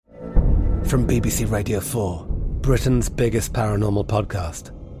From BBC Radio 4, Britain's biggest paranormal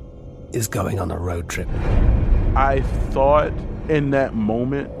podcast is going on a road trip. I thought in that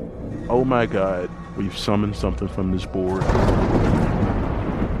moment, oh my God, we've summoned something from this board.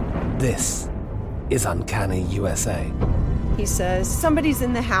 This is Uncanny USA. He says, somebody's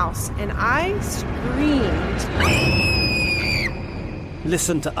in the house, and I screamed.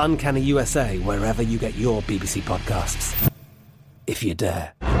 Listen to Uncanny USA wherever you get your BBC podcasts, if you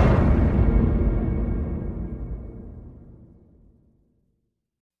dare.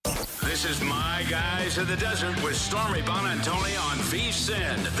 This is My Guys in the Desert with Stormy Buonantony on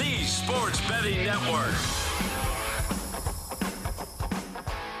VSiN, the Sports Betting Network.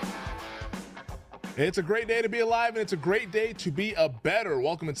 It's a great day to be alive, and it's a great day to be a bettor.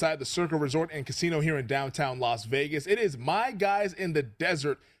 Welcome inside the Circa Resort and Casino here in downtown Las Vegas. It is My Guys in the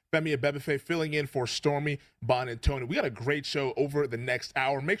Desert. Femi Abebefe filling in for Stormy Buonantony. We got a great show over the next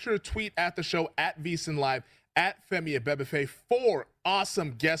hour. Make sure to tweet at the show at VSiN Live at Femi Abebefe. 4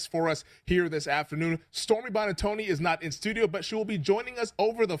 awesome guests for us here this afternoon. Stormy Buonantony is not in studio, but she will be joining us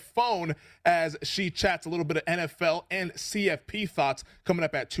over the phone as she chats a little bit of NFL and CFP thoughts coming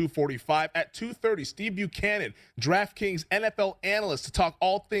up at 2:45. At 2:30, Steve Buchanan, DraftKings NFL analyst, to talk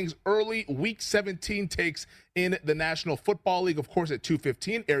all things early Week 17 takes in the National Football League. Of course, at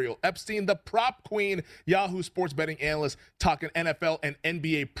 2:15, Ariel Epstein, the prop queen, Yahoo Sports betting analyst, talking NFL and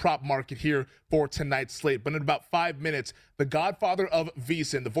NBA prop market here for tonight's slate. But in about 5 minutes, the godfather of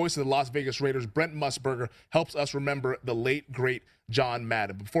VSiN, the voice of the Las Vegas Raiders, Brent Musburger, helps us remember the late, great John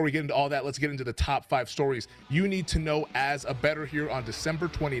Madden. Before we get into all that, let's get into the top 5 stories you need to know as a bettor here on December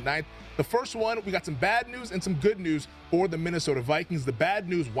 29th. The first one, we got some bad news and some good news for the Minnesota Vikings. The bad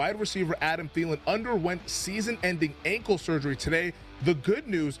news, wide receiver Adam Thielen underwent season-ending ankle surgery today. The good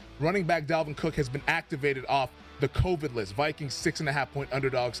news, running back Dalvin Cook has been activated off the COVID list. Vikings 6.5-point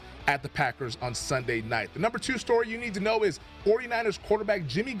underdogs at the Packers on Sunday night. The number 2 story you need to know is 49ers quarterback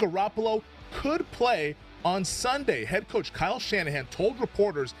Jimmy Garoppolo could play on Sunday. Head coach Kyle Shanahan told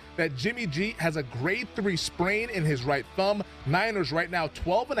reporters that Jimmy G has a grade 3 sprain in his right thumb. Niners right now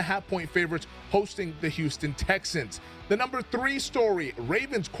 12.5-point favorites hosting the Houston Texans. The number 3 story,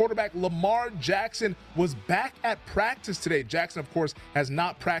 Ravens quarterback Lamar Jackson was back at practice today. Jackson, of course, has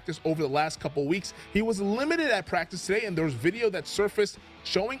not practiced over the last couple weeks. He was limited at practice today, and there was video that surfaced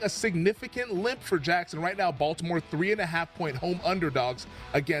showing a significant limp for Jackson. Right now, Baltimore 3.5-point home underdogs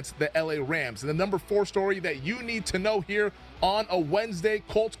against the LA Rams. And the number 4 story that you need to know here on a Wednesday,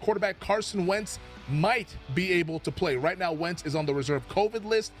 Colts quarterback Carson Wentz might be able to play. Right now, Wentz is on the reserve COVID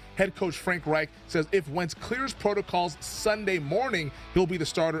list. Head coach Frank Reich says if Wentz clears protocols Sunday morning, he'll be the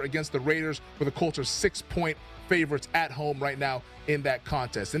starter against the Raiders, where the Colts are 6-point favorites at home right now in that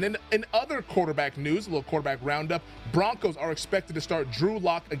contest. And then in other quarterback news, a little quarterback roundup, Broncos are expected to start Drew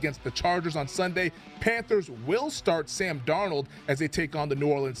Lock against the Chargers on Sunday. Panthers will start Sam Darnold as they take on the New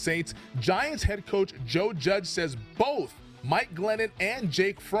Orleans Saints. Giants head coach Joe Judge says both Mike Glennon and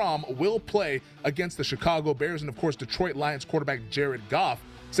Jake Fromm will play against the Chicago Bears. And of course, Detroit Lions quarterback Jared Goff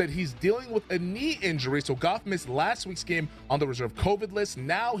said he's dealing with a knee injury. So Goff missed last week's game on the reserve COVID list.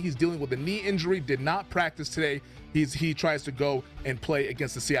 Now he's dealing with a knee injury, did not practice today. He tries to go and play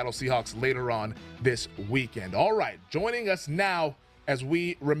against the Seattle Seahawks later on this weekend. All right, joining us now as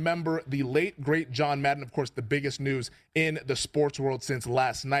we remember the late, great John Madden. Of course, the biggest news in the sports world since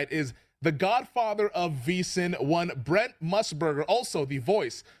last night is the godfather of VSiN, one Brent Musburger, also the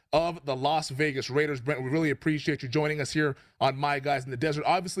voice of the Las Vegas Raiders. Brent, we really appreciate you joining us here on My Guys in the Desert.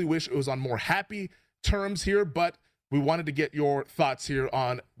 Obviously wish it was on more happy terms here, but we wanted to get your thoughts here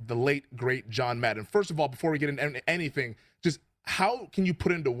on the late, great John Madden. First of all, before we get into anything, just how can you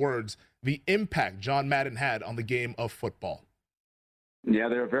put into words the impact John Madden had on the game of football? Yeah,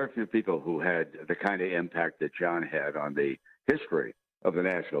 there are very few people who had the kind of impact that John had on the history of the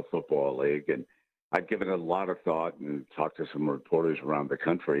National Football League. And I've given it a lot of thought and talked to some reporters around the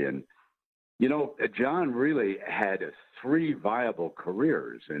country. And, you know, John really had 3 viable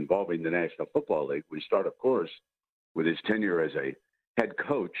careers involving the National Football League. We start, of course, with his tenure as a head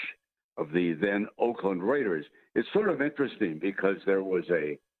coach of the then Oakland Raiders. It's sort of interesting because there was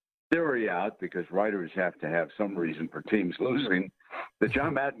a theory out, because writers have to have some reason for teams losing, that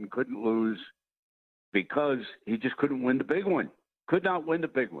John Madden couldn't lose because he just couldn't win the big one. Could not win the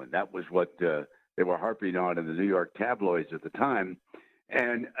big one. That was what they were harping on in the New York tabloids at the time.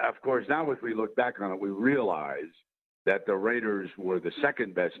 And, of course, now as we look back on it, we realize that the Raiders were the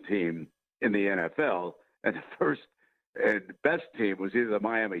second best team in the NFL, and the first and best team was either the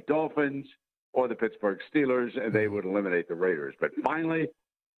Miami Dolphins or the Pittsburgh Steelers, and they would eliminate the Raiders. But finally,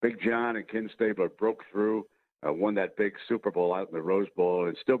 Big John and Ken Stabler broke through. won that big Super Bowl out in the Rose Bowl.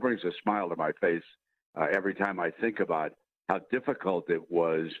 It still brings a smile to my face every time I think about how difficult it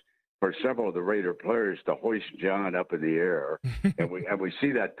was for several of the Raider players to hoist John up in the air. and we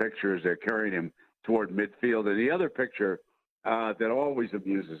see that picture as they're carrying him toward midfield. And the other picture that always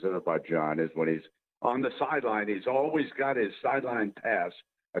amuses us about John is when he's on the sideline, he's always got his sideline pass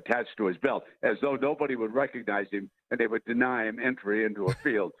attached to his belt, as though nobody would recognize him and they would deny him entry into a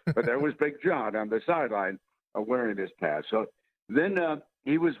field. But there was Big John on the sideline wearing his pass. So then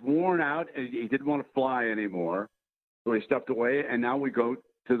he was worn out and he didn't want to fly anymore. So he stepped away, and now we go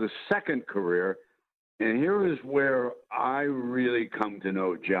to the second career. And here is where I really come to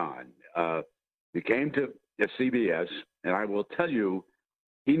know John. He came to CBS, and I will tell you,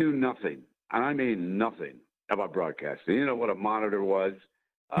 he knew nothing, and I mean nothing, about broadcasting. You know what a monitor was?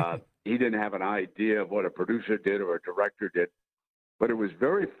 He didn't have an idea of what a producer did or a director did. But it was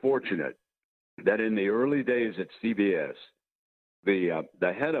very fortunate that in the early days at CBS,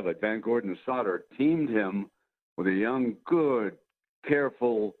 the head of it, Van Gordon Sauter, teamed him with a young, good,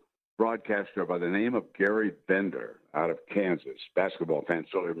 careful broadcaster by the name of Gary Bender out of Kansas. Basketball fans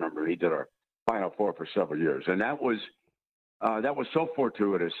still remember he did our Final Four for several years. And that was so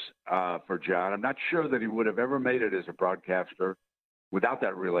fortuitous for John. I'm not sure that he would have ever made it as a broadcaster without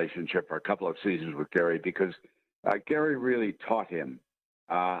that relationship for a couple of seasons with Gary, because Gary really taught him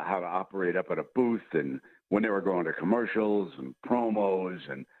how to operate up at a booth and when they were going to commercials and promos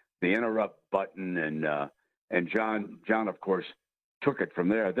and the interrupt button. And John, of course, took it from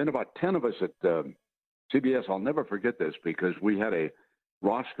there. Then about 10 of us at CBS, I'll never forget this, because we had a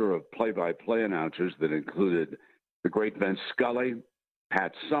roster of play-by-play announcers that included the great Vince Scully,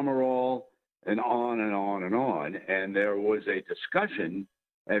 Pat Summerall, and on and on and on. And there was a discussion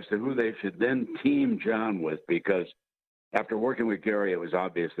as to who they should then team John with, because after working with Gary, it was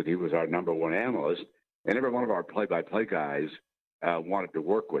obvious that he was our number one analyst, and every one of our play-by-play guys wanted to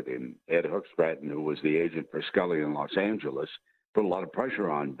work with him. Ed Hookstratton, who was the agent for Scully in Los Angeles, put a lot of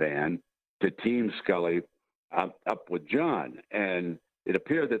pressure on Van to team Scully up with John. And it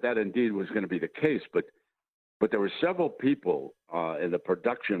appeared that indeed was going to be the case. But there were several people in the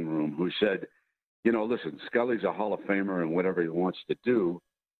production room who said, listen, Scully's a Hall of Famer and whatever he wants to do,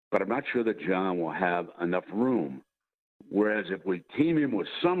 but I'm not sure that John will have enough room. Whereas if we team him with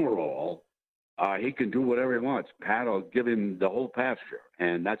Summerall, he can do whatever he wants. Pat will give him the whole pasture.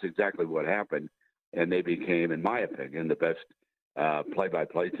 And that's exactly what happened. And they became, in my opinion, the best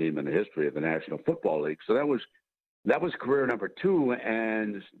play-by-play team in the history of the National Football League. So that was career number 2.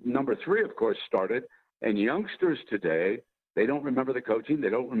 And number 3, of course, started. And youngsters today, they don't remember the coaching, they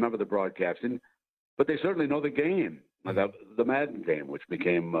don't remember the broadcasting, but they certainly know the game, the Madden game, which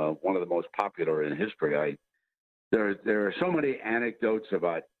became one of the most popular in history. There are so many anecdotes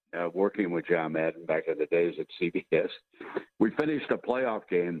about working with John Madden back in the days at CBS. We finished a playoff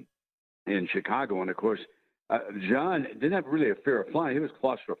game in Chicago, and of course, John didn't have really a fear of flying. He was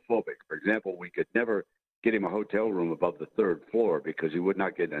claustrophobic. For example, we could never get him a hotel room above the 3rd floor because he would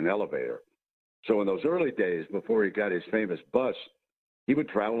not get in an elevator. So in those early days, before he got his famous bus, he would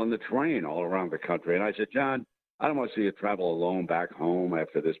travel on the train all around the country. And I said, John, I don't want to see you travel alone back home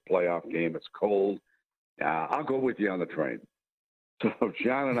after this playoff game. It's cold. I'll go with you on the train. So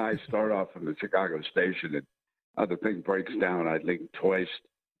John and I start off from the Chicago station, and the thing breaks down. I think twice.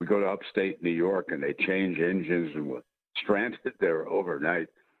 We go to upstate New York, and they change engines, and we're stranded there overnight.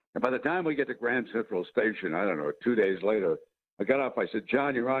 And by the time we get to Grand Central Station, I don't know, 2 days later, I got off. I said,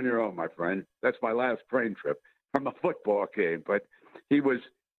 John, you're on your own, my friend. That's my last train trip from a football game. But he was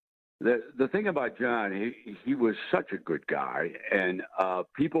the thing about John. He was such a good guy, and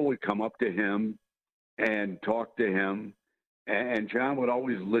people would come up to him and talk to him, and John would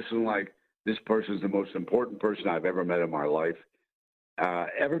always listen like, this person's the most important person I've ever met in my life.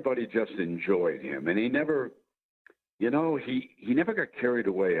 Everybody just enjoyed him, and he never, he never got carried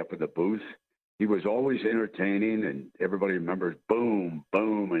away up in the booth. He was always entertaining, and everybody remembers boom,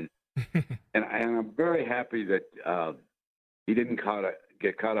 boom, and I'm very happy that he didn't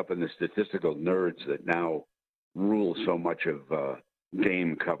get caught up in the statistical nerds that now rule so much of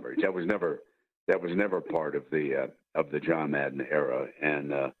game coverage. That was never part of the John Madden era,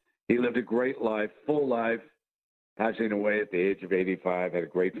 and he lived a great life, full life, passing away at the age of 85. Had a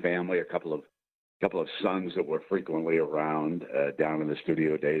great family, a couple of sons that were frequently around down in the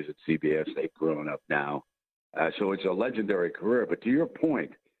studio days at CBS. They've grown up now. So it's a legendary career. But to your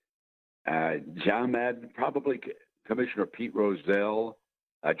point, John Madden, probably Commissioner Pete Rozelle,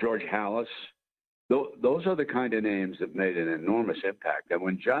 George Halas, those are the kind of names that made an enormous impact. And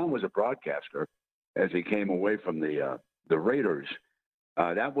when John was a broadcaster, as he came away from the Raiders,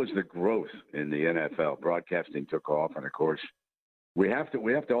 That was the growth in the NFL. Broadcasting took off, and of course, we have to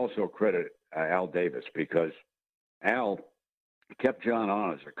also credit Al Davis, because Al kept John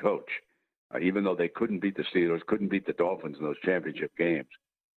on as a coach, even though they couldn't beat the Steelers, couldn't beat the Dolphins in those championship games.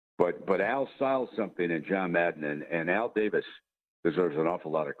 But Al styled something in John Madden, and Al Davis deserves an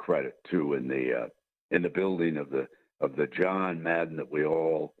awful lot of credit too in the building of the John Madden that we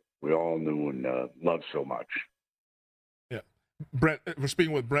all knew and loved so much. Brent, we're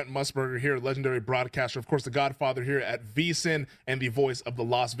speaking with Brent Musburger here, legendary broadcaster, of course, the godfather here at VSiN and the voice of the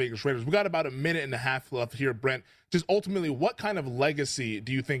Las Vegas Raiders. We got about a minute and a half left here, Brent. Just ultimately, what kind of legacy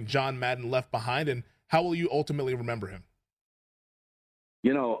do you think John Madden left behind, and how will you ultimately remember him?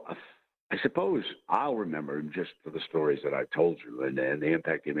 You know, I suppose I'll remember him just for the stories that I've told you and the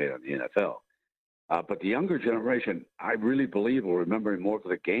impact he made on the NFL. But the younger generation, I really believe, will remember him more for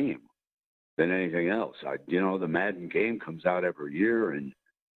the game than anything else. The Madden game comes out every year, and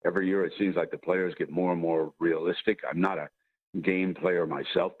every year it seems like the players get more and more realistic. I'm not a game player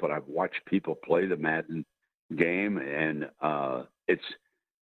myself, but I've watched people play the Madden game, and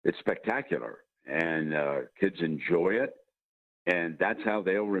it's spectacular, and kids enjoy it, and that's how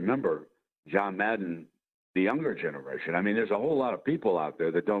they'll remember John Madden, the younger generation. I mean, there's a whole lot of people out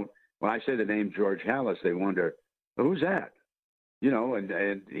there that don't. When I say the name George Halas, they wonder, who's that?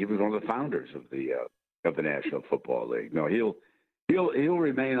 And he was one of the founders of the National Football League. No, he'll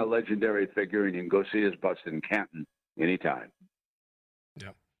remain a legendary figure, and you can go see his bust in Canton anytime.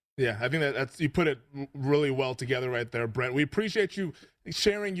 Yeah, I think that's you put it really well together right there, Brent. We appreciate you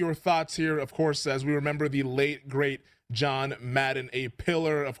sharing your thoughts here, of course, as we remember the late, great John Madden, a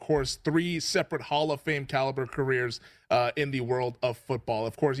pillar, of course, 3 separate Hall of Fame caliber careers in the world of football.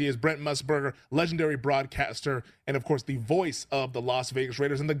 Of course, he is Brent Musburger, legendary broadcaster, and of course, the voice of the Las Vegas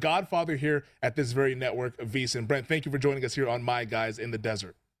Raiders and the godfather here at this very network, VSiN. Brent, thank you for joining us here on My Guys in the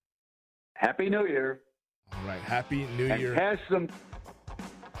Desert. Happy New Year. All right, Happy New Year. And cash some.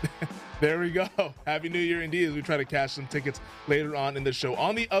 There we go. Happy New Year indeed, as we try to cash some tickets later on in the show.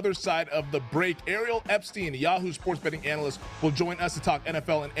 On the other side of the break, Ariel Epstein, Yahoo sports betting analyst, will join us to talk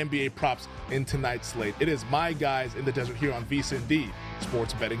NFL and NBA props in tonight's slate. It is My Guys in the Desert here on VSiN, the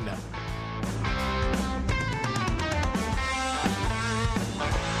Sports Betting Network.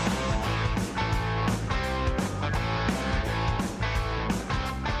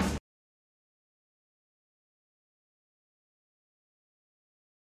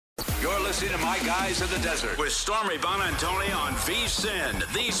 Listening to My Guys in the Desert with Stormy Bonantoni on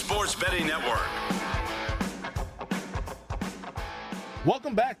VSiN, the Sports Betting Network.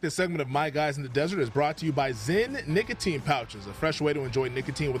 Welcome back. This segment of My Guys in the Desert is brought to you by Zyn Nicotine Pouches, a fresh way to enjoy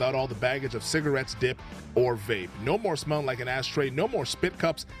nicotine without all the baggage of cigarettes, dip, or vape. No more smelling like an ashtray, no more spit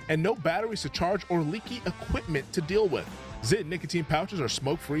cups, and no batteries to charge or leaky equipment to deal with. Zyn nicotine pouches are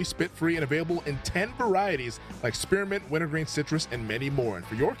smoke-free, spit-free, and available in 10 varieties like spearmint, wintergreen, citrus, and many more. And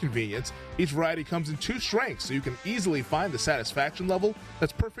for your convenience, each variety comes in 2 strengths, so you can easily find the satisfaction level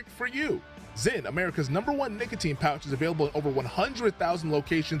that's perfect for you. Zyn, America's #1 nicotine pouch, is available in over 100,000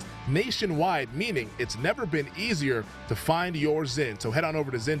 locations nationwide, meaning it's never been easier to find your Zyn. So head on over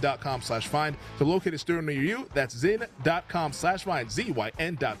to Zyn.com/find to locate a store near you. That's Zyn.com/find,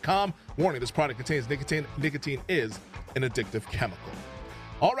 ZYN.com. Warning, this product contains nicotine. Nicotine is an addictive chemical.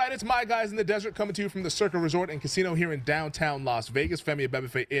 All right, it's My Guys in the Desert coming to you from the Circa Resort and Casino here in downtown Las Vegas. Femi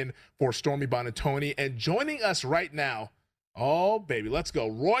Abebefe in for Stormy Bonantoni. And joining us right now, oh, baby, let's go.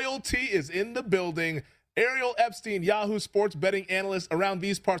 Royalty is in the building. Ariel Epstein, Yahoo sports betting analyst. Around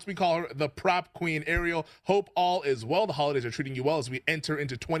these parts, we call her the prop queen. Ariel, hope all is well. The holidays are treating you well as we enter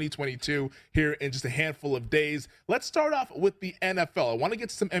into 2022 here in just a handful of days. Let's start off with the NFL. I want to get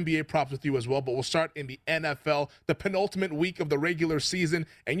to some NBA props with you as well, but we'll start in the NFL, the penultimate week of the regular season,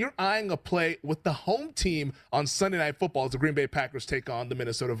 and you're eyeing a play with the home team on Sunday Night Football as the Green Bay Packers take on the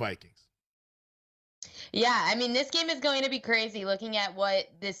Minnesota Vikings. Yeah, I mean, this game is going to be crazy looking at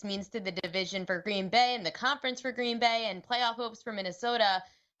what this means to the division for Green Bay and the conference for Green Bay and playoff hopes for Minnesota.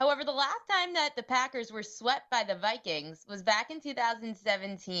 However, the last time that the Packers were swept by the Vikings was back in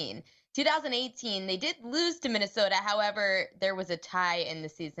 2017. 2018, they did lose to Minnesota. However, there was a tie in the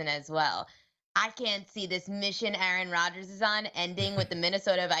season as well. I can't see this mission Aaron Rodgers is on ending with the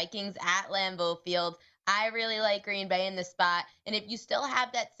Minnesota Vikings at Lambeau Field. I really like Green Bay in the spot. And if you still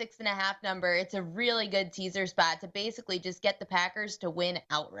have that 6.5 number, it's a really good teaser spot to basically just get the Packers to win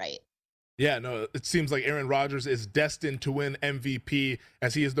outright. Yeah, no, it seems like Aaron Rodgers is destined to win MVP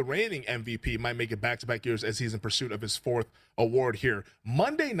as he is the reigning MVP. Might make it back-to-back years as he's in pursuit of his fourth award here.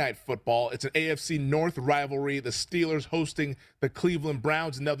 Monday Night Football, it's an AFC North rivalry. The Steelers hosting the Cleveland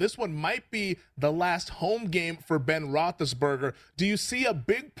Browns. Now, this one might be the last home game for Ben Roethlisberger. Do you see a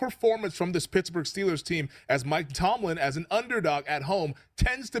big performance from this Pittsburgh Steelers team as Mike Tomlin, as an underdog at home,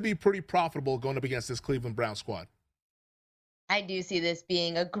 tends to be pretty profitable going up against this Cleveland Browns squad? I do see this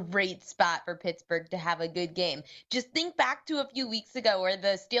being a great spot for Pittsburgh to have a good game. Just think back to a few weeks ago where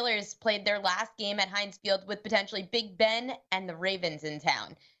the Steelers played their last game at Heinz Field with potentially Big Ben and the Ravens in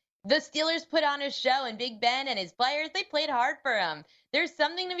town. The Steelers put on a show, and Big Ben and his players, they played hard for him. There's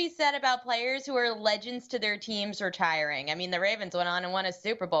something to be said about players who are legends to their teams retiring. I mean, the Ravens went on and won a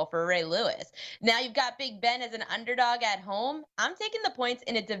Super Bowl for Ray Lewis. Now you've got Big Ben as an underdog at home. I'm taking the points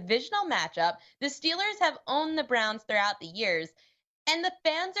in a divisional matchup. The Steelers have owned the Browns throughout the years. And the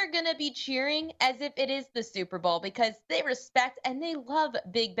fans are going to be cheering as if it is the Super Bowl because they respect and they love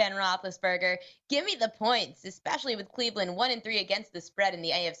Big Ben Roethlisberger. Give me the points, especially with Cleveland 1-3 against the spread in the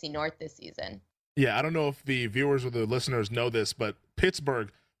AFC North this season. Yeah, I don't know if the viewers or the listeners know this, but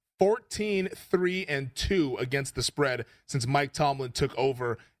Pittsburgh 14-3-2 against the spread since Mike Tomlin took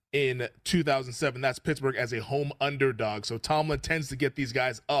over in 2007. That's Pittsburgh as a home underdog. So Tomlin tends to get these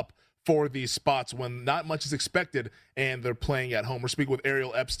guys up for these spots when not much is expected and they're playing at home. We're speaking with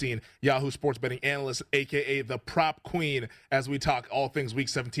Ariel Epstein, Yahoo Sports betting analyst, a.k.a. the prop queen, as we talk all things Week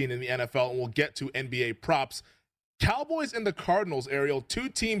 17 in the NFL, and we'll get to NBA props. Cowboys and the Cardinals, Ariel, two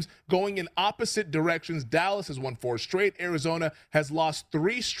teams going in opposite directions. Dallas has won 4 straight. Arizona has lost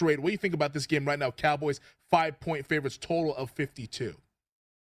 3 straight. What do you think about this game right now? Cowboys 5-point favorites, total of 52.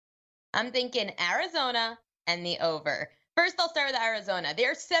 I'm thinking Arizona and the over. First, I'll start with Arizona.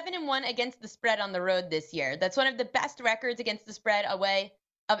 They're 7-1 against the spread on the road this year. That's one of the best records against the spread away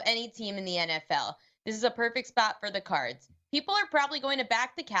of any team in the NFL. This is a perfect spot for the Cards. People are probably going to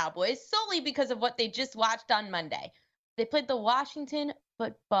back the Cowboys solely because of what they just watched on Monday. They played the Washington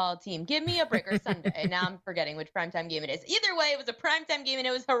football team. Give me a break, or Sunday. Now I'm forgetting which primetime game it is. Either way, it was a primetime game and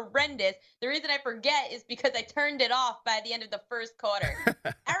it was horrendous. The reason I forget is because I turned it off by the end of the first quarter.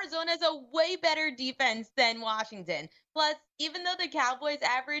 Arizona's a way better defense than Washington. Plus, even though the Cowboys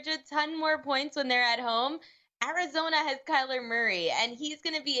average a ton more points when they're at home, Arizona has Kyler Murray, and he's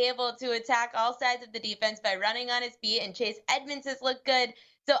going to be able to attack all sides of the defense by running on his feet, and Chase Edmonds has looked good.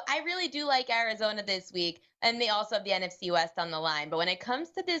 So I really do like Arizona this week, and they also have the NFC West on the line. But when it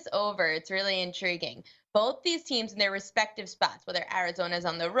comes to this over, it's really intriguing. Both these teams in their respective spots, whether Arizona's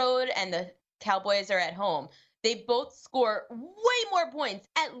on the road and the Cowboys are at home, they both score way more points,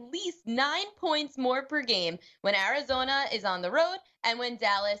 at least 9 points more per game when Arizona is on the road and when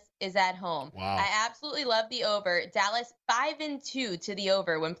Dallas is at home. Wow. I absolutely love the over. Dallas 5-2 to the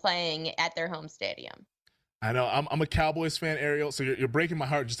over when playing at their home stadium. I know. I'm a Cowboys fan, Ariel, so you're breaking my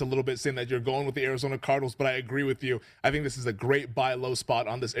heart just a little bit saying that you're going with the Arizona Cardinals, but I agree with you. I think this is a great buy low spot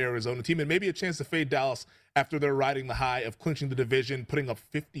on this Arizona team and maybe a chance to fade Dallas after they're riding the high of clinching the division, putting up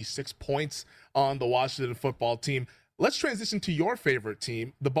 56 points on the Washington football team. Let's transition to your favorite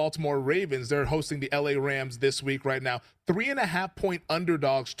team, the Baltimore Ravens. They're hosting the LA Rams this week right now. 3.5-point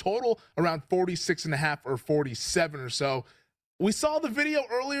underdogs, total around 46.5 or 47 or so. We saw the video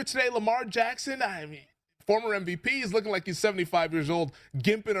earlier today. Lamar Jackson, former MVP, is looking like he's 75 years old,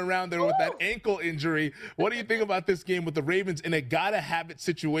 gimping around there with that ankle injury. What do you think about this game with the Ravens in a gotta-have-it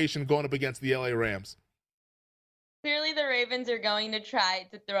situation going up against the LA Rams? Clearly, the Ravens are going to try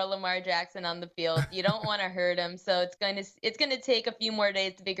to throw Lamar Jackson on the field. You don't want to hurt him, so it's going to take a few more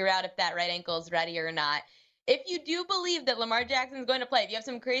days to figure out if that right ankle is ready or not. If you do believe that Lamar Jackson is going to play, if you have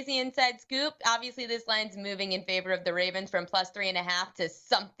some crazy inside scoop, obviously this line's moving in favor of the Ravens from +3.5 to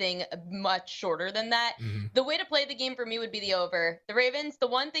something much shorter than that. Mm-hmm. The way to play the game for me would be the over. The Ravens, the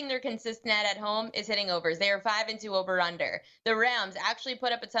one thing they're consistent at home is hitting overs. They are 5-2 over/under. The Rams actually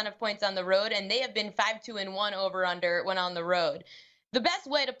put up a ton of points on the road, and they have been 5-2-1 over/under when on the road. The best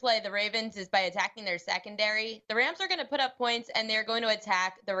way to play the Ravens is by attacking their secondary. The Rams are going to put up points, and they're going to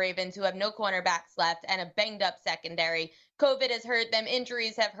attack the Ravens, who have no cornerbacks left and a banged-up secondary. COVID has hurt them.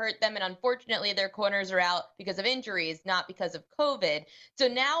 Injuries have hurt them, and unfortunately, their corners are out because of injuries, not because of COVID. So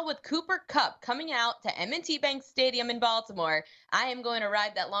now with Cooper Kupp coming out to M&T Bank Stadium in Baltimore, I am going to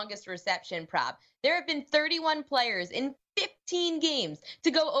ride that longest reception prop. There have been 31 players in 15 games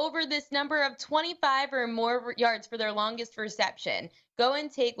to go over this number of 25 or more yards for their longest reception. Go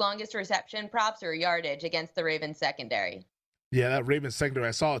and take longest reception props or yardage against the Ravens secondary. Yeah, that Ravens secondary.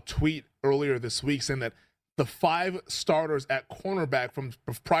 I saw a tweet earlier this week saying that the 5 starters at cornerback from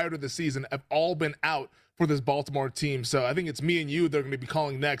prior to the season have all been out for this Baltimore team. So I think it's me and you that are going to be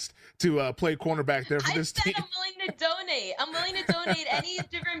calling next to play cornerback there for this team. I'm willing to donate. I'm willing to donate any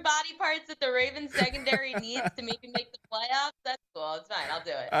different body parts that the Ravens secondary needs to make the playoffs. That's cool. It's fine. I'll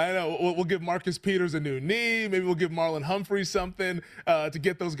do it. I know. We'll give Marcus Peters a new knee. Maybe we'll give Marlon Humphrey something to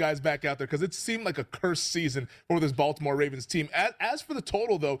get those guys back out there, because it seemed like a cursed season for this Baltimore Ravens team. As for the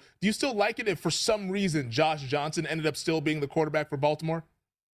total, though, do you still like it if for some reason Josh Johnson ended up still being the quarterback for Baltimore?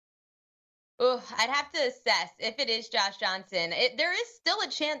 I'd have to assess if it is Josh Johnson. There is still a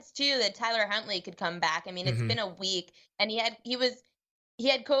chance too that Tyler Huntley could come back. I mean, it's been a week, and he had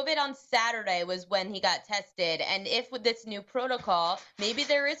COVID on Saturday was when he got tested. And if with this new protocol, maybe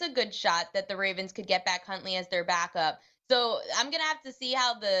there is a good shot that the Ravens could get back Huntley as their backup. So I'm going to have to see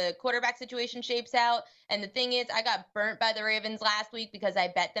how the quarterback situation shapes out. And the thing is, I got burnt by the Ravens last week because I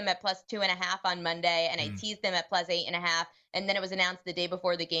bet them at +2.5 on Monday, and I teased them at +8.5. And then it was announced the day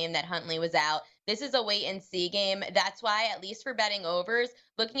before the game that Huntley was out. This is a wait-and-see game. That's why, at least for betting overs,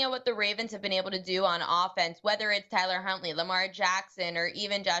 looking at what the Ravens have been able to do on offense, whether it's Tyler Huntley, Lamar Jackson, or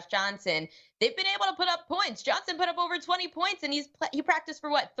even Josh Johnson, they've been able to put up points. Johnson put up over 20 points, and he practiced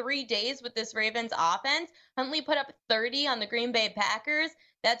for, 3 days with this Ravens offense. Huntley put up 30 on the Green Bay Packers.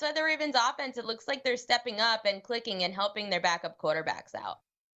 That's why the Ravens offense, it looks like they're stepping up and clicking and helping their backup quarterbacks out.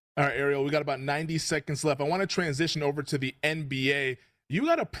 All right, Ariel, we got about 90 seconds left. I want to transition over to the NBA. You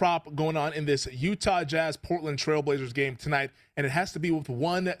got a prop going on in this Utah Jazz Portland Trailblazers game tonight, and it has to be with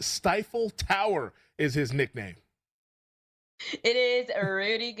one Stifle Tower is his nickname. It is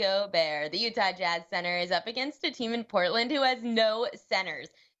Rudy Gobert. The Utah Jazz center is up against a team in Portland who has no centers.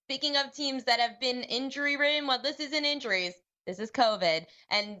 Speaking of teams that have been injury-ridden, well, this isn't injuries. This is COVID,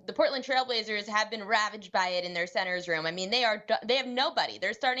 and the Portland Trailblazers have been ravaged by it in their centers room. I mean, they have nobody.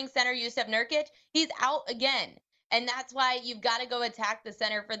 Their starting center, Jusuf Nurkic, he's out again. And that's why you've got to go attack the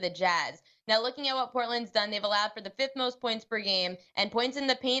center for the Jazz. Now, looking at what Portland's done, they've allowed for the 5th most points per game. And points in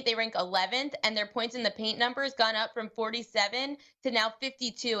the paint, they rank 11th. And their points in the paint numbers gone up from 47 to now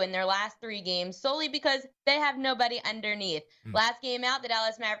 52 in their last 3 games, solely because they have nobody underneath. Last game out, the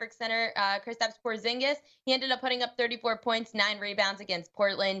Dallas Mavericks center, Kristaps Porzingis, he ended up putting up 34 points, 9 rebounds against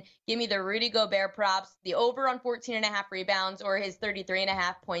Portland. Give me the Rudy Gobert props, the over on 14.5 rebounds, or his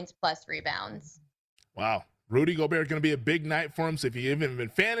 33.5 points plus rebounds. Wow. Rudy Gobert going to be a big night for him. So if you have him in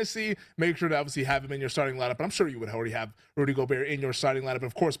fantasy, make sure to obviously have him in your starting lineup. But I'm sure you would already have Rudy Gobert in your starting lineup. And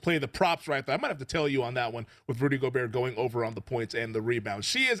of course, play the props right there. I might have to tell you on that one with Rudy Gobert going over on the points and the rebounds.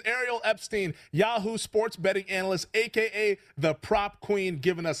 She is Ariel Epstein, Yahoo Sports betting analyst, a.k.a. the prop queen,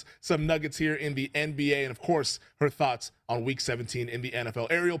 giving us some nuggets here in the NBA. And of course, her thoughts on Week 17 in the NFL.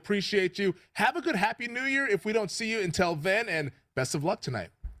 Ariel, appreciate you. Have a good Happy New Year if we don't see you until then. And best of luck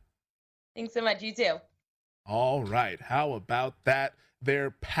tonight. Thanks so much. You too. All right. How about that?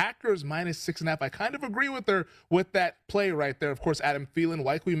 Their Packers -6.5. I kind of agree with her with that play right there. Of course, Adam Thielen,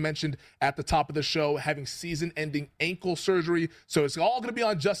 like we mentioned at the top of the show, having season-ending ankle surgery. So it's all going to be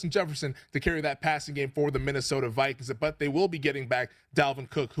on Justin Jefferson to carry that passing game for the Minnesota Vikings. But they will be getting back Dalvin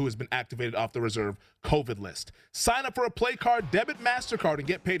Cook, who has been activated off the reserve COVID list. Sign up for a Play Card debit MasterCard and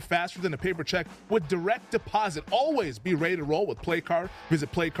get paid faster than a paper check with direct deposit. Always be ready to roll with Play Card.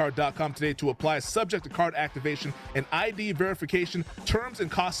 Visit playcard.com today to apply. Subject to card activation and ID verification. Terms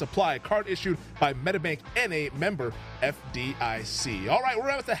and costs apply. Card issued by MetaBank NA, member FDIC. All right, we're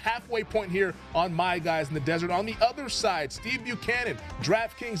at the halfway point here on My Guys in the Desert. On the other side, Steve Buchanan,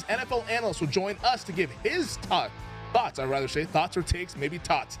 DraftKings NFL analyst, will join us to give his thoughts or takes, maybe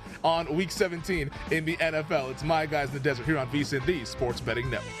tots, on Week 17 in the NFL. It's My Guys in the Desert here on VSiN, the Sports Betting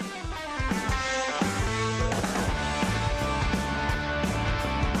Network.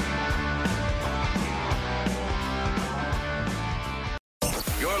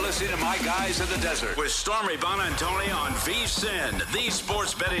 Listening to My Guys in the Desert with Stormy Bonantoni on VSiN, the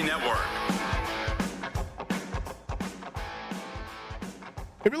Sports Betting Network.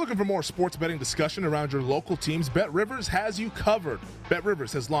 If you're looking for more sports betting discussion around your local teams, BetRivers has you covered.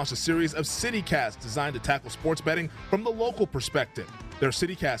 BetRivers has launched a series of CityCasts designed to tackle sports betting from the local perspective. There are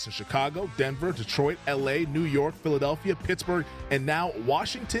CityCasts in Chicago, Denver, Detroit, LA, New York, Philadelphia, Pittsburgh, and now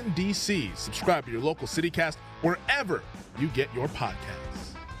Washington, D.C. Subscribe to your local CityCast wherever you get your podcasts.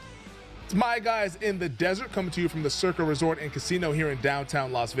 It's My Guys in the Desert, coming to you from the Circa Resort and Casino here in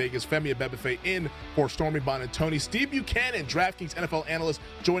downtown Las Vegas. Femi Abebefe in for Stormy Bonantoni. Steve Buchanan, DraftKings NFL analyst,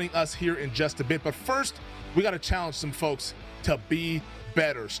 joining us here in just a bit. But first, we got to challenge some folks to be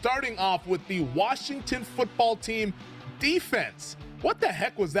better. Starting off with the Washington football team defense. What the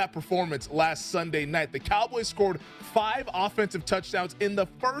heck was that performance last Sunday night? The Cowboys scored 5 offensive touchdowns in the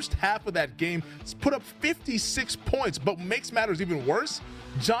first half of that game, put up 56 points. But what makes matters even worse,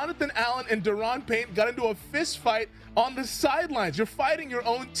 Jonathan Allen and Daron Payne got into a fist fight on the sidelines. You're fighting your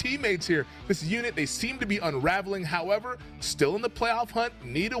own teammates here. This unit, they seem to be unraveling. However, still in the playoff hunt,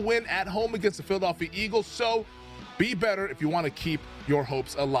 need a win at home against the Philadelphia Eagles. So be better if you want to keep your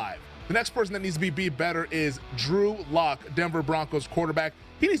hopes alive. The next person that needs to be better is Drew Lock, Denver Broncos quarterback.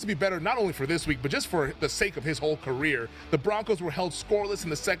 He needs to be better not only for this week, but just for the sake of his whole career. The Broncos were held scoreless in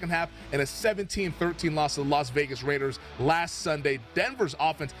the second half in a 17-13 loss to the Las Vegas Raiders last Sunday. Denver's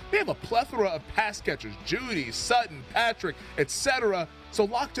offense, they have a plethora of pass catchers, Judy, Sutton, Patrick, etc. So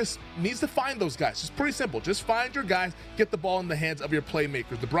Locke just needs to find those guys. It's pretty simple. Just find your guys, get the ball in the hands of your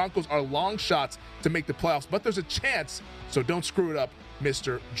playmakers. The Broncos are long shots to make the playoffs, but there's a chance, so don't screw it up,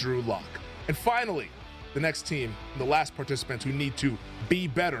 Mr. Drew Lock. And finally, the next team, the last participants who need to be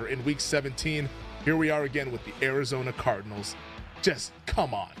better in Week 17. Here we are again with the Arizona Cardinals. Just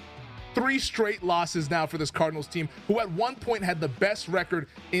come on. 3 straight losses now for this Cardinals team, who at one point had the best record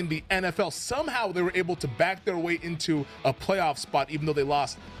in the NFL. Somehow they were able to back their way into a playoff spot, even though they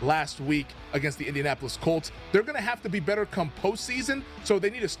lost last week against the Indianapolis Colts. They're going to have to be better come postseason, so they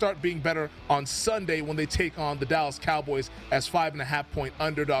need to start being better on Sunday when they take on the Dallas Cowboys as 5.5-point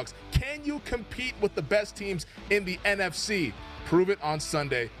underdogs. Can you compete with the best teams in the NFC? Prove it on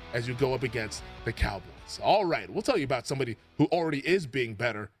Sunday as you go up against the Cowboys. All right, we'll tell you about somebody who already is being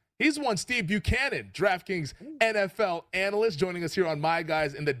better. He's one Steve Buchanan, DraftKings NFL analyst, joining us here on My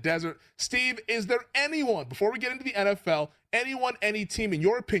Guys in the Desert. Steve, is there anyone, before we get into the NFL, anyone, any team, in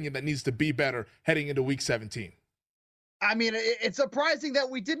your opinion, that needs to be better heading into Week 17? I mean, it's surprising that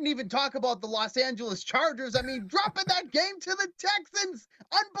we didn't even talk about the Los Angeles Chargers. I mean, dropping that game to the Texans.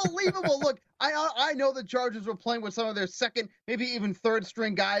 Unbelievable. Look, I know the Chargers were playing with some of their second, maybe even third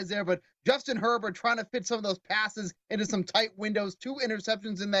string guys there, but Justin Herbert trying to fit some of those passes into some tight windows, 2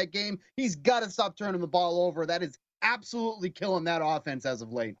 interceptions in that game. He's got to stop turning the ball over. That is absolutely killing that offense as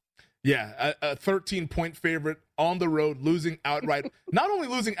of late. Yeah, a 13-point favorite on the road, losing outright. Not only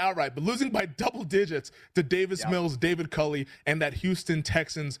losing outright, but losing by double digits to Davis Mills, David Culley, and that Houston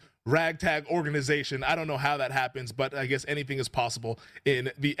Texans ragtag organization. I don't know how that happens, but I guess anything is possible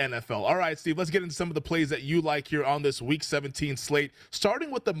in the NFL. All right, Steve, let's get into some of the plays that you like here on this Week 17 slate,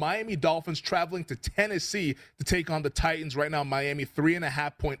 starting with the Miami Dolphins traveling to Tennessee to take on the Titans. Right now, Miami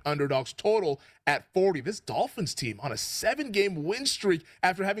 3.5-point underdogs, total at 40. This Dolphins team on a 7-game win streak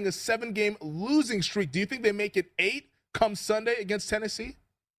after having a 7-game losing streak. Do you think they make it 8 come Sunday against Tennessee?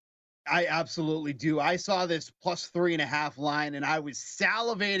 I absolutely do. I saw this +3.5 line, and I was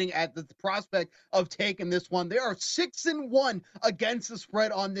salivating at the prospect of taking this one. They are 6-1 against the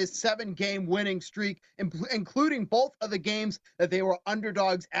spread on this 7-game winning streak, including both of the games that they were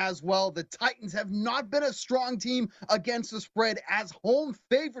underdogs as well. The Titans have not been a strong team against the spread as home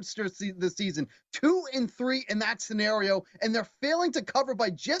favorites this season. 2-3 in that scenario, and they're failing to cover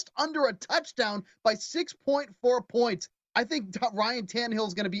by just under a touchdown by 6.4 points. I think Ryan Tannehill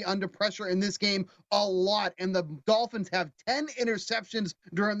is going to be under pressure in this game a lot, and the Dolphins have 10 interceptions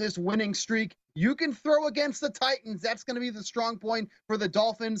during this winning streak. You can throw against the Titans. That's going to be the strong point for the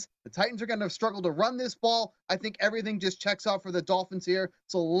Dolphins. The Titans are going to struggle to run this ball. I think everything just checks out for the Dolphins here,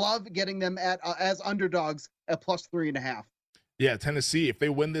 so love getting them at as underdogs at +3.5. Yeah, Tennessee, if they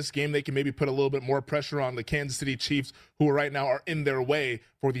win this game, they can maybe put a little bit more pressure on the Kansas City Chiefs, who right now are in their way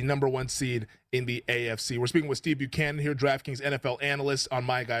for the #1 seed in the AFC. We're speaking with Steve Buchanan here, DraftKings NFL analyst on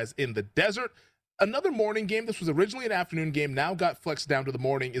My Guys in the Desert. Another morning game. This was originally an afternoon game, now got flexed down to the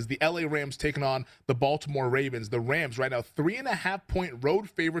morning, is the LA Rams taking on the Baltimore Ravens. The Rams right now 3.5-point road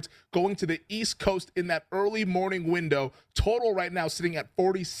favorites going to the East Coast in that early morning window. Total right now sitting at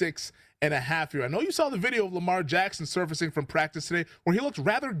 46.5 here. I know you saw the video of Lamar Jackson surfacing from practice today where he looked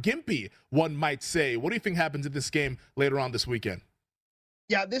rather gimpy, one might say. What do you think happens in this game later on this weekend?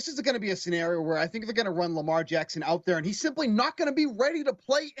 Yeah, this is going to be a scenario where I think they're going to run Lamar Jackson out there, and he's simply not going to be ready to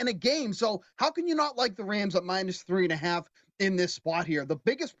play in a game. So how can you not like the Rams at -3.5 in this spot here? The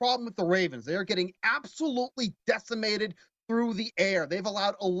biggest problem with the Ravens, they're getting absolutely decimated through the air. They've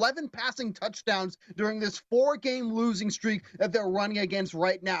allowed 11 passing touchdowns during this 4-game losing streak that they're running against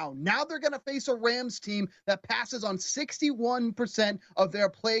right now. Now they're going to face a Rams team that passes on 61% of their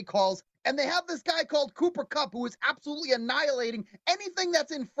play calls. And they have this guy called Cooper Kupp who is absolutely annihilating anything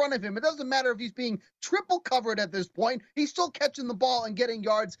that's in front of him. It doesn't matter if he's being triple covered at this point. He's still catching the ball and getting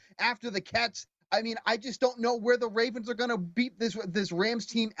yards after the catch. I mean, I just don't know where the Ravens are going to beat this Rams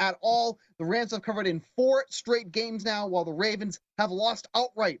team at all. The Rams have covered in 4 straight games now, while the Ravens have lost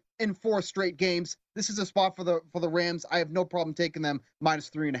outright in 4 straight games. This is a spot for the Rams. I have no problem taking them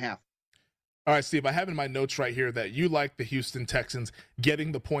 -3.5. All right, Steve, I have in my notes right here that you like the Houston Texans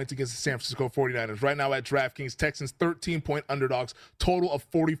getting the points against the San Francisco 49ers. Right now at DraftKings, Texans 13-point underdogs, total of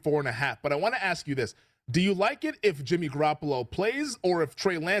 44.5. But I want to ask you this. Do you like it if Jimmy Garoppolo plays or if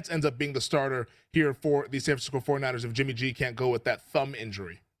Trey Lance ends up being the starter here for the San Francisco 49ers if Jimmy G can't go with that thumb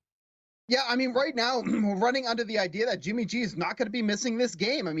injury? Yeah, I mean, right now, we're running under the idea that Jimmy G is not going to be missing this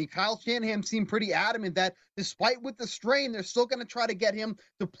game. I mean, Kyle Shanahan seemed pretty adamant that despite with the strain, they're still going to try to get him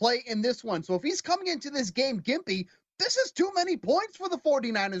to play in this one. So if he's coming into this game gimpy, this is too many points for the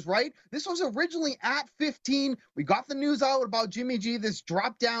 49ers, right? This was originally at 15. We got the news out about Jimmy G. This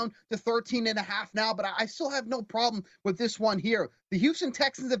dropped down to 13.5 now, but I still have no problem with this one here. The Houston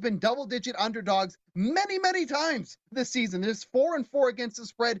Texans have been double-digit underdogs many, many times this season. There's 4-4 against the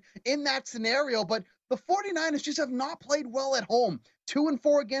spread in that scenario, but the 49ers just have not played well at home.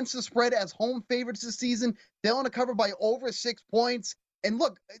 2-4 against the spread as home favorites this season. They want to cover by over 6 points. And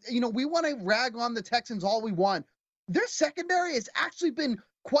look, we want to rag on the Texans all we want. Their secondary has actually been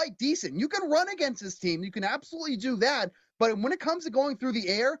quite decent. You can run against this team. You can absolutely do that. But when it comes to going through the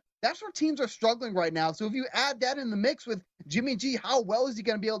air, that's where teams are struggling right now. So if you add that in the mix with Jimmy G, how well is he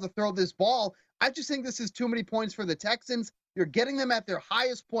going to be able to throw this ball? I just think this is too many points for the Texans. You're getting them at their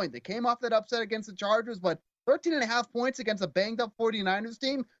highest point. They came off that upset against the Chargers, but 13.5 points against a banged-up 49ers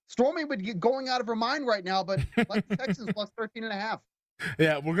team. Stormy would get going out of her mind right now, but like the Texans plus 13.5.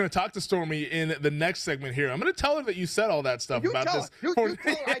 Yeah, we're going to talk to Stormy in the next segment here. I'm going to tell her that you said all that stuff about this. You tell her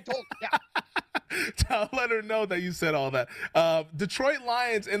I told yeah. Let her know that you said all that. Detroit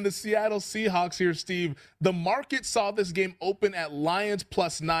Lions and the Seattle Seahawks here, Steve. The market saw this game open at Lions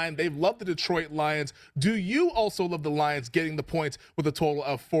 +9. They've loved the Detroit Lions. Do you also love the Lions getting the points with a total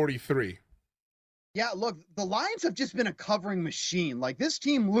of 43? Yeah, look, the Lions have just been a covering machine. Like, this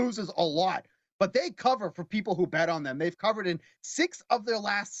team loses a lot, but they cover for people who bet on them. They've covered in 6 of their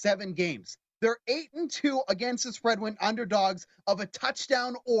last 7 games. They're 8-2 against the spread when underdogs of a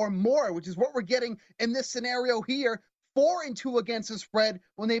touchdown or more, which is what we're getting in this scenario here. 4-2 against the spread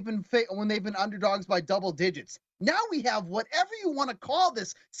when they've been underdogs by double digits. Now we have whatever you want to call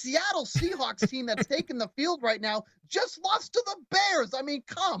this Seattle Seahawks team that's taking the field right now, just lost to the Bears. I mean,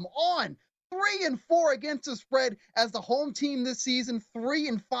 come on. 3-4 against the spread as the home team this season,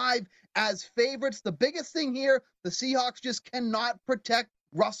 3-5 as favorites. The biggest thing here, the Seahawks just cannot protect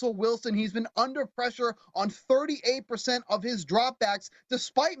Russell Wilson. He's been under pressure on 38% of his dropbacks,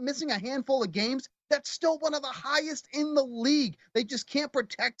 despite missing a handful of games. That's still one of the highest in the league. They just can't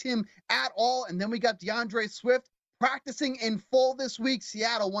protect him at all. And then we got DeAndre Swift practicing in full this week.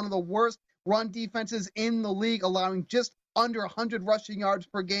 Seattle, one of the worst run defenses in the league, allowing just under 100 rushing yards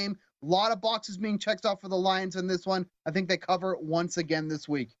per game. A lot of boxes being checked off for the Lions in this one. I think they cover once again this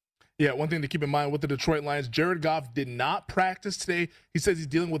week. Yeah, one thing to keep in mind with the Detroit Lions, Jared Goff did not practice today. He says he's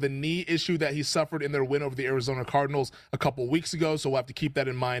dealing with a knee issue that he suffered in their win over the Arizona Cardinals a couple weeks ago. So we'll have to keep that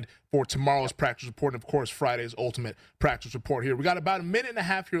in mind for tomorrow's practice report and, of course, Friday's ultimate practice report here. We got about a minute and a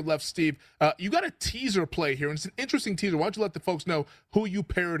half here left, Steve. You got a teaser play here, and it's an interesting teaser. Why don't you let the folks know who you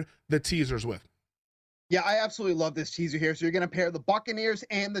paired the teasers with? Yeah, I absolutely love this teaser here. So you're going to pair the Buccaneers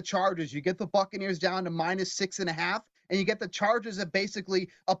and the Chargers. You get the Buccaneers down to -6.5, and you get the Chargers at basically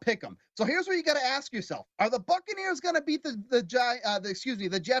a pick 'em. So here's where you got to ask yourself: are the Buccaneers going to beat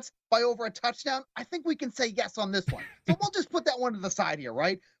the Jets by over a touchdown? I think we can say yes on this one. So we'll just put that one to the side here,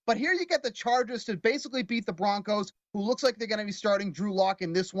 right? But here you get the Chargers to basically beat the Broncos, who looks like they're going to be starting Drew Lock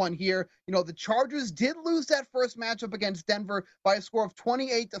in this one here. You know, the Chargers did lose that first matchup against Denver by a score of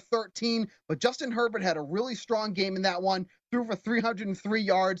 28-13, but Justin Herbert had a really strong game in that one, threw for 303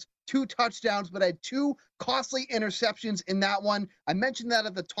 yards, 2 touchdowns, but had 2 costly interceptions in that one. I mentioned that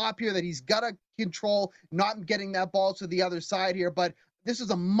at the top here, that he's got to control not getting that ball to the other side here, but this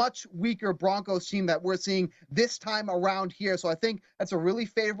is a much weaker Broncos team that we're seeing this time around here. So I think that's a really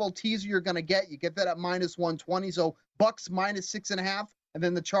favorable teaser you're going to get. You get that at -120. So Bucks -6.5, and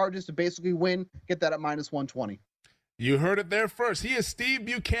then the Chargers to basically win, get that at -120. You heard it there first. He is Steve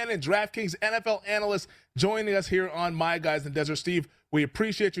Buchanan, DraftKings NFL analyst, joining us here on My Guys in the Desert. Steve, we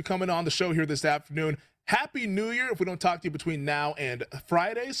appreciate you coming on the show here this afternoon. Happy New Year if we don't talk to you between now and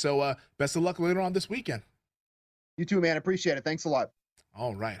Friday. So best of luck later on this weekend. You too, man. Appreciate it. Thanks a lot.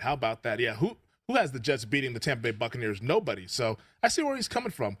 All right. How about that? Yeah. Who has the Jets beating the Tampa Bay Buccaneers? Nobody. So I see where he's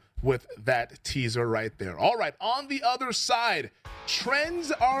coming from. with that teaser right there. All right, on the other side,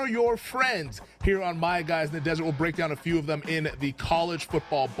 trends are your friends. Here on My Guys in the Desert, we'll break down a few of them in the College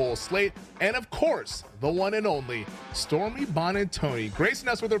Football Bowl slate. And of course, the one and only Stormy Buonantony, gracing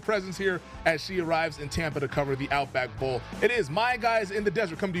us with her presence here as she arrives in Tampa to cover the Outback Bowl. It is My Guys in the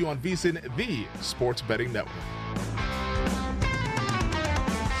Desert, come to you on VSiN, the Sports Betting Network.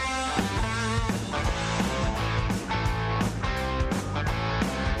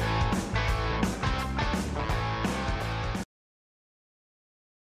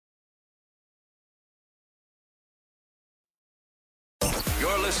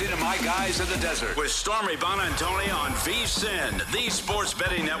 Listening to My Guys in the Desert with Stormy Buonantony on VSiN, the Sports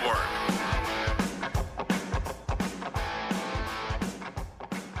Betting Network.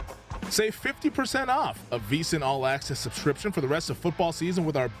 Save 50% off a VSiN All Access subscription for the rest of football season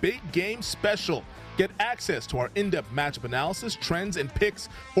with our Big Game Special. Get access to our in-depth matchup analysis, trends, and picks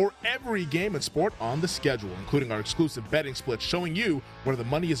for every game and sport on the schedule, including our exclusive betting split showing you where the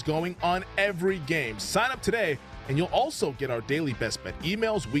money is going on every game. Sign up today, and you'll also get our daily best bet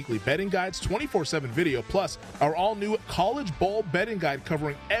emails, weekly betting guides, 24/7 video, plus our all-new College Bowl betting guide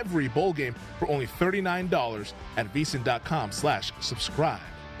covering every bowl game for only $39 at vsin.com/subscribe.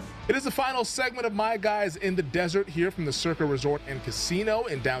 It is the final segment of My Guys in the Desert here from the Circa Resort and Casino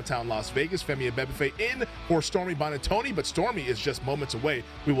in downtown Las Vegas. Femi Abebefe in for Stormy Buonantony, but Stormy is just moments away.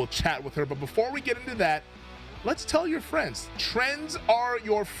 We will chat with her. But before we get into that, let's tell your friends. Trends are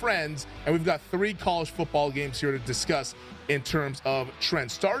your friends, and we've got 3 college football games here to discuss in terms of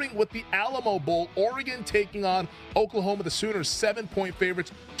trends. Starting with the Alamo Bowl, Oregon taking on Oklahoma. The Sooners 7-point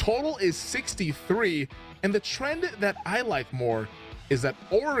favorites. Total is 63, and the trend that I like more is that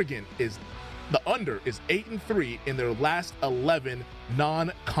Oregon the under is 8-3 in their last 11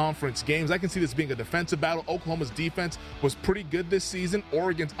 non-conference games. I can see this being a defensive battle. Oklahoma's defense was pretty good this season.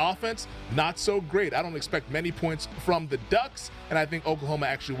 Oregon's offense, not so great. I don't expect many points from the Ducks, and I think Oklahoma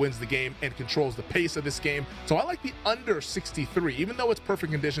actually wins the game and controls the pace of this game. So I like the under 63, even though it's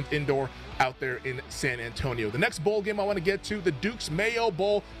perfect conditions indoor out there in San Antonio. The next bowl game I want to get to, the Duke's Mayo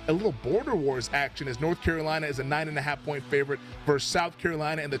Bowl, a little Border Wars action as North Carolina is a 9.5-point favorite versus South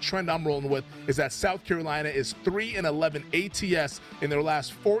Carolina, and the trend I'm rolling with is that South Carolina is 3-11 ATS in their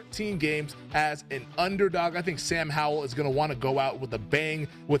last 14 games as an underdog. I think Sam Howell is going to want to go out with a bang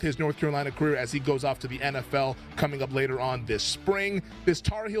with his North Carolina career as he goes off to the NFL coming up later on this spring. This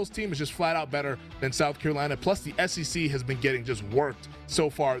Tar Heels team is just flat out better than South Carolina. Plus, the SEC has been getting just worked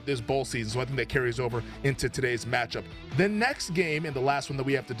so far this bowl season, so I think that carries over into today's matchup. The next game, and the last one that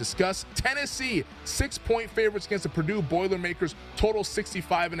we have to discuss, Tennessee, 6-point favorites against the Purdue Boilermakers, total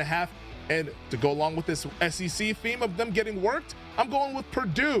 65.5. And to go along with this SEC theme of them getting worked, I'm going with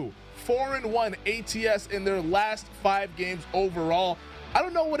Purdue, 4-1 ATS in their last 5 games overall. I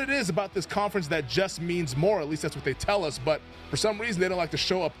don't know what it is about this conference that just means more, at least that's what they tell us, but for some reason they don't like to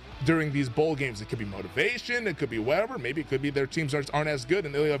show up during these bowl games. It could be motivation, it could be whatever, maybe it could be their teams aren't as good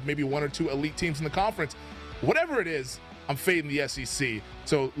and they only have maybe 1 or 2 elite teams in the conference. Whatever it is, I'm fading the SEC,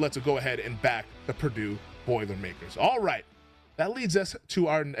 so let's go ahead and back the Purdue Boilermakers. All right. That leads us to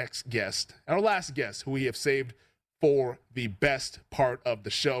our next guest, our last guest, who we have saved for the best part of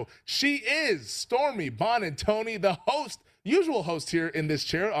the show. She is Stormy Buonantony, the host, usual host here in this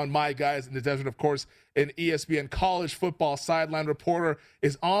chair on My Guys in the Desert. Of course, an ESPN college football sideline reporter,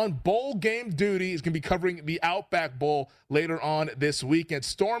 is on bowl game duty. He's going to be covering the Outback Bowl later on this weekend.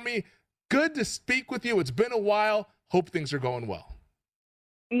 Stormy, good to speak with you. It's been a while. Hope things are going well.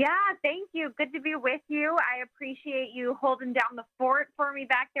 Yeah, thank you. Good to be with you. I appreciate you holding down the fort for me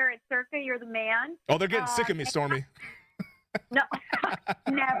back there at Circa. You're the man. Oh, they're getting sick of me, Stormy. No,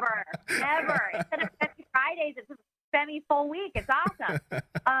 never. Instead of Fridays, it's a semi-full week. It's awesome.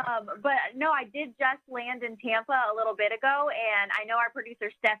 But no, I did just land in Tampa a little bit ago, and I know our producer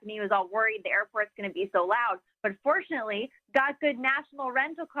Stephanie was all worried the airport's going to be so loud. But fortunately, got good national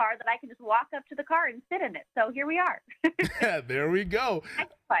rental car that I can just walk up to the car and sit in it. So here we are. Yeah, there we go.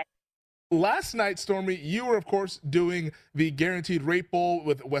 Last night, Stormy, you were, of course, doing the Guaranteed Rate Bowl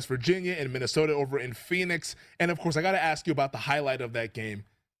with West Virginia and Minnesota over in Phoenix. And, of course, I got to ask you about the highlight of that game.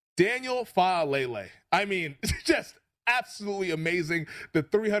 Daniel Faalele. I mean, just absolutely amazing. The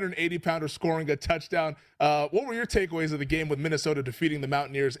 380-pounder scoring a touchdown. What were your takeaways of the game with Minnesota defeating the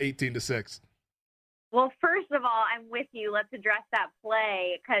Mountaineers 18-6? Well, first of all, I'm with you. Let's address that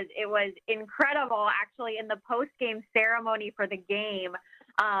play because it was incredible, actually, in the post-game ceremony for the game.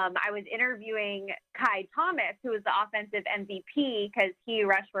 I was interviewing Kai Thomas, who was the offensive MVP, because he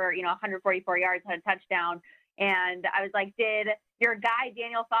rushed for 144 yards, had a touchdown. And I was like, did your guy,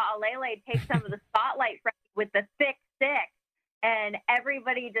 Daniel Faalele, take some of the spotlight from with the 6-6? and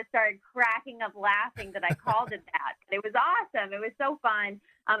everybody just started cracking up laughing that I called it that. It was awesome. It was so fun.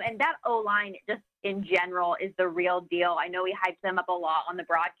 And that O-line just in general is the real deal. I know we hyped them up a lot on the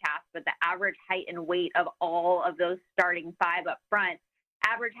broadcast, but the average height and weight of all of those starting five up front,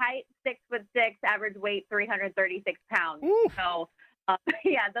 average height, 6'6", average weight, 336 pounds. Ooh. So,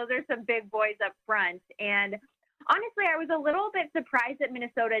 yeah, those are some big boys up front. And honestly, I was a little bit surprised that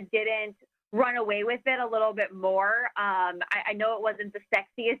Minnesota didn't run away with it a little bit more. I know it wasn't the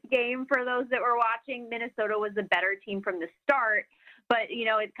sexiest game for those that were watching. Minnesota was the better team from the start, but, you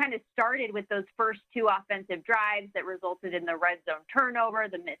know, it kind of started with those first two offensive drives that resulted in the red zone turnover,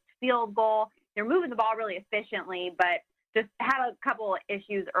 the missed field goal. They're moving the ball really efficiently, but just had a couple of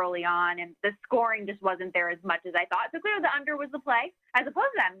issues early on, and the scoring just wasn't there as much as I thought. So clearly the under was the play, as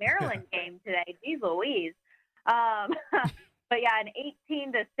opposed to that Maryland game today. Jeez Louise. But yeah, an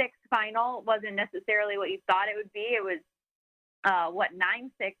 18-6 final wasn't necessarily what you thought it would be. It was 9-6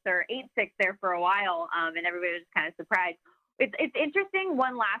 or 8-6 there for a while, and everybody was just kind of surprised. It's interesting.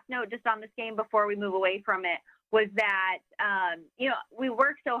 One last note just on this game before we move away from it was that you know, we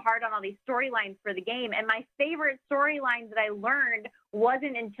worked so hard on all these storylines for the game, and my favorite storylines that I learned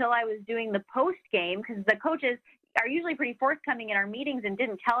wasn't until I was doing the post game, because the coaches are usually pretty forthcoming in our meetings and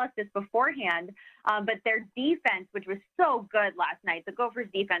didn't tell us this beforehand. But their defense, which was so good last night, the Gophers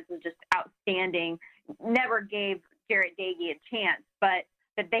defense was just outstanding, never gave Jarret Doege a chance. But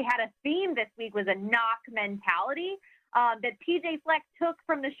that they had a theme this week was a knock mentality that PJ Fleck took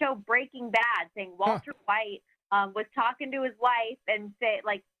from the show Breaking Bad, saying Walter White was talking to his wife and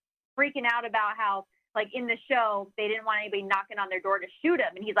freaking out about how, like, in the show, they didn't want anybody knocking on their door to shoot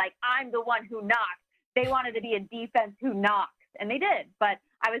him. And he's like, I'm the one who knocked. They wanted to be a defense who knocks, and they did. But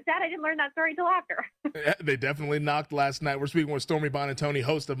I was sad I didn't learn that story till after. Yeah, they definitely knocked last night. We're speaking with Stormy Buonantony,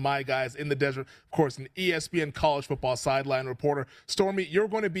 host of My Guys in the Desert, of course, an ESPN college football sideline reporter. Stormy, you're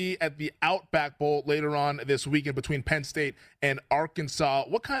going to be at the Outback Bowl later on this weekend between Penn State and Arkansas.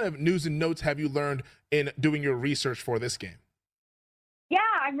 What kind of news and notes have you learned in doing your research for this game? Yeah,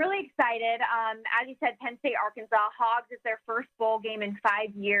 I'm really excited. As you said, Penn State, Arkansas, Hogs is their first bowl game in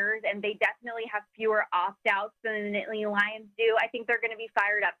 5 years, and they definitely have fewer opt-outs than the Nittany Lions do. I think they're going to be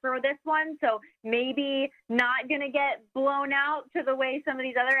fired up for this one, so maybe not going to get blown out to the way some of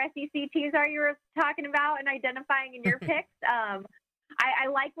these other SEC teams are you were talking about and identifying in your picks. I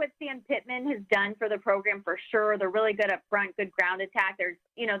like what Sam Pittman has done for the program for sure. They're really good up front, good ground attack. There's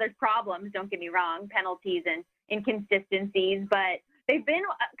problems, don't get me wrong, penalties and inconsistencies, but they've been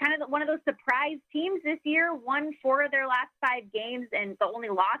kind of one of those surprise teams this year, won 4 of their last 5 games, and the only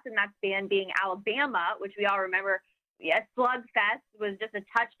loss in that span being Alabama, which we all remember, slugfest, was just a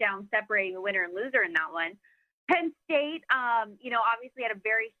touchdown separating the winner and loser in that one. Penn State, obviously had a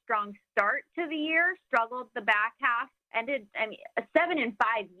very strong start to the year, struggled the back half, ended, a 7-5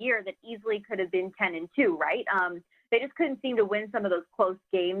 year that easily could have been 10-2, right? They just couldn't seem to win some of those close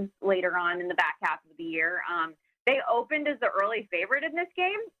games later on in the back half of the year. They opened as the early favorite in this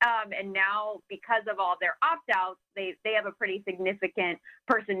game, and now because of all their opt-outs, they have a pretty significant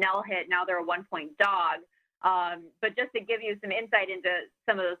personnel hit. Now they're a 1-point dog. But just to give you some insight into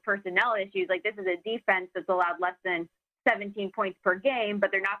some of those personnel issues, like this is a defense that's allowed less than 17 points per game,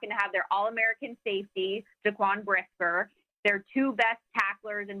 but they're not going to have their All-American safety, Jaquan Brisker, their 2 best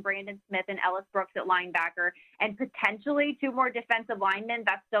tacklers in Brandon Smith and Ellis Brooks at linebacker, and potentially 2 more defensive linemen.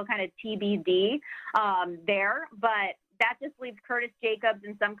 That's still kind of TBD there, but that just leaves Curtis Jacobs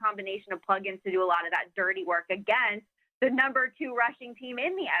and some combination of plugins to do a lot of that dirty work against the number 2 rushing team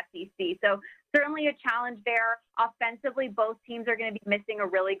in the SEC. So certainly a challenge there. Offensively, both teams are going to be missing a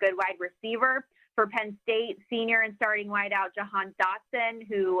really good wide receiver. For Penn State, senior and starting wideout Jahan Dotson,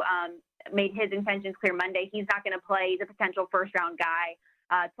 who made his intentions clear Monday. He's not going to play. He's a potential first-round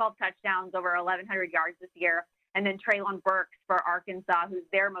guy. 12 touchdowns, over 1,100 yards this year. And then Treylon Burks for Arkansas, who's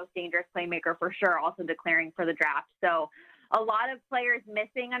their most dangerous playmaker for sure, also declaring for the draft. So a lot of players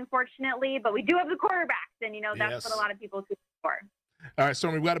missing, unfortunately, but we do have the quarterbacks, and, that's what a lot of people choose for. All right,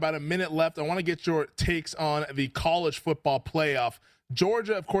 Stormy, we've got about a minute left. I want to get your takes on the college football playoff.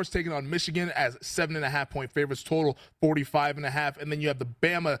 Georgia, of course, taking on Michigan as 7.5-point favorites, total 45.5. And then you have the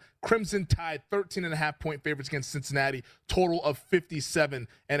Bama Crimson Tide, 13.5-point favorites against Cincinnati, total of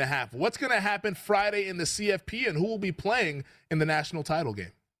 57.5. What's going to happen Friday in the CFP, and who will be playing in the national title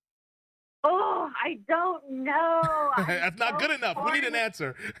game? Oh, I don't know. That's not good enough. We need an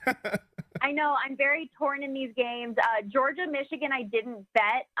answer. I know. I'm very torn in these games. Georgia, Michigan, I didn't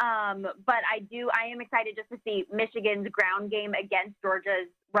bet, but I am excited just to see Michigan's ground game against Georgia's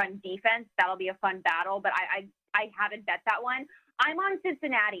run defense. That'll be a fun battle, but I haven't bet that one. I'm on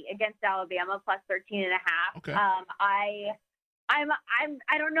Cincinnati against Alabama plus 13.5. Okay.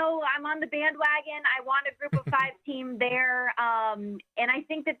 I don't know. I'm on the bandwagon. I want a group of 5 team there. And I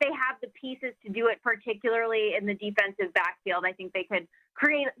think that they have the pieces to do it, particularly in the defensive backfield. I think they could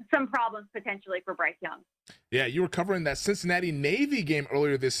create some problems potentially for Bryce Young. Yeah, you were covering that Cincinnati Navy game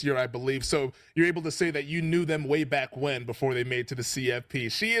earlier this year, I believe. So you're able to say that you knew them way back when, before they made to the CFP.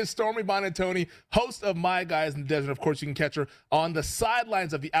 She is Stormy Buonantony, host of My Guys in the Desert. Of course, you can catch her on the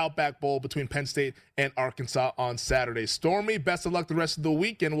sidelines of the Outback Bowl between Penn State and Arkansas on Saturday. Stormy, best of luck the rest of the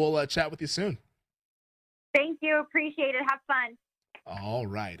week, and we'll chat with you soon. Thank you. Appreciate it. Have fun. All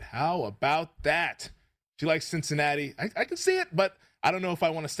right. How about that? She likes Cincinnati. I can see it, but I don't know if I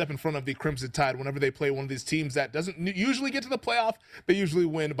want to step in front of the Crimson Tide whenever they play one of these teams that doesn't usually get to the playoff. They usually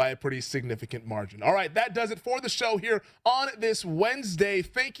win by a pretty significant margin. All right, that does it for the show here on this Wednesday.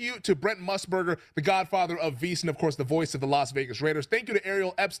 Thank you to Brent Musburger, the godfather of VSiN, of course, the voice of the Las Vegas Raiders. Thank you to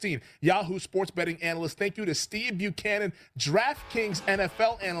Ariel Epstein, Yahoo Sports Betting Analyst. Thank you to Steve Buchanan, DraftKings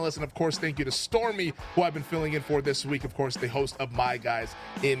NFL Analyst. And, of course, thank you to Stormy, who I've been filling in for this week, of course, the host of My Guys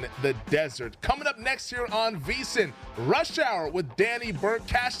in the Desert. Coming up next here on VSiN, Rush Hour with Danny Burke.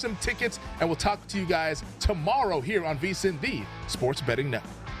 Cash some tickets, and we'll talk to you guys tomorrow here on VSiN, the Sports Betting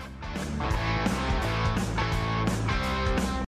Network.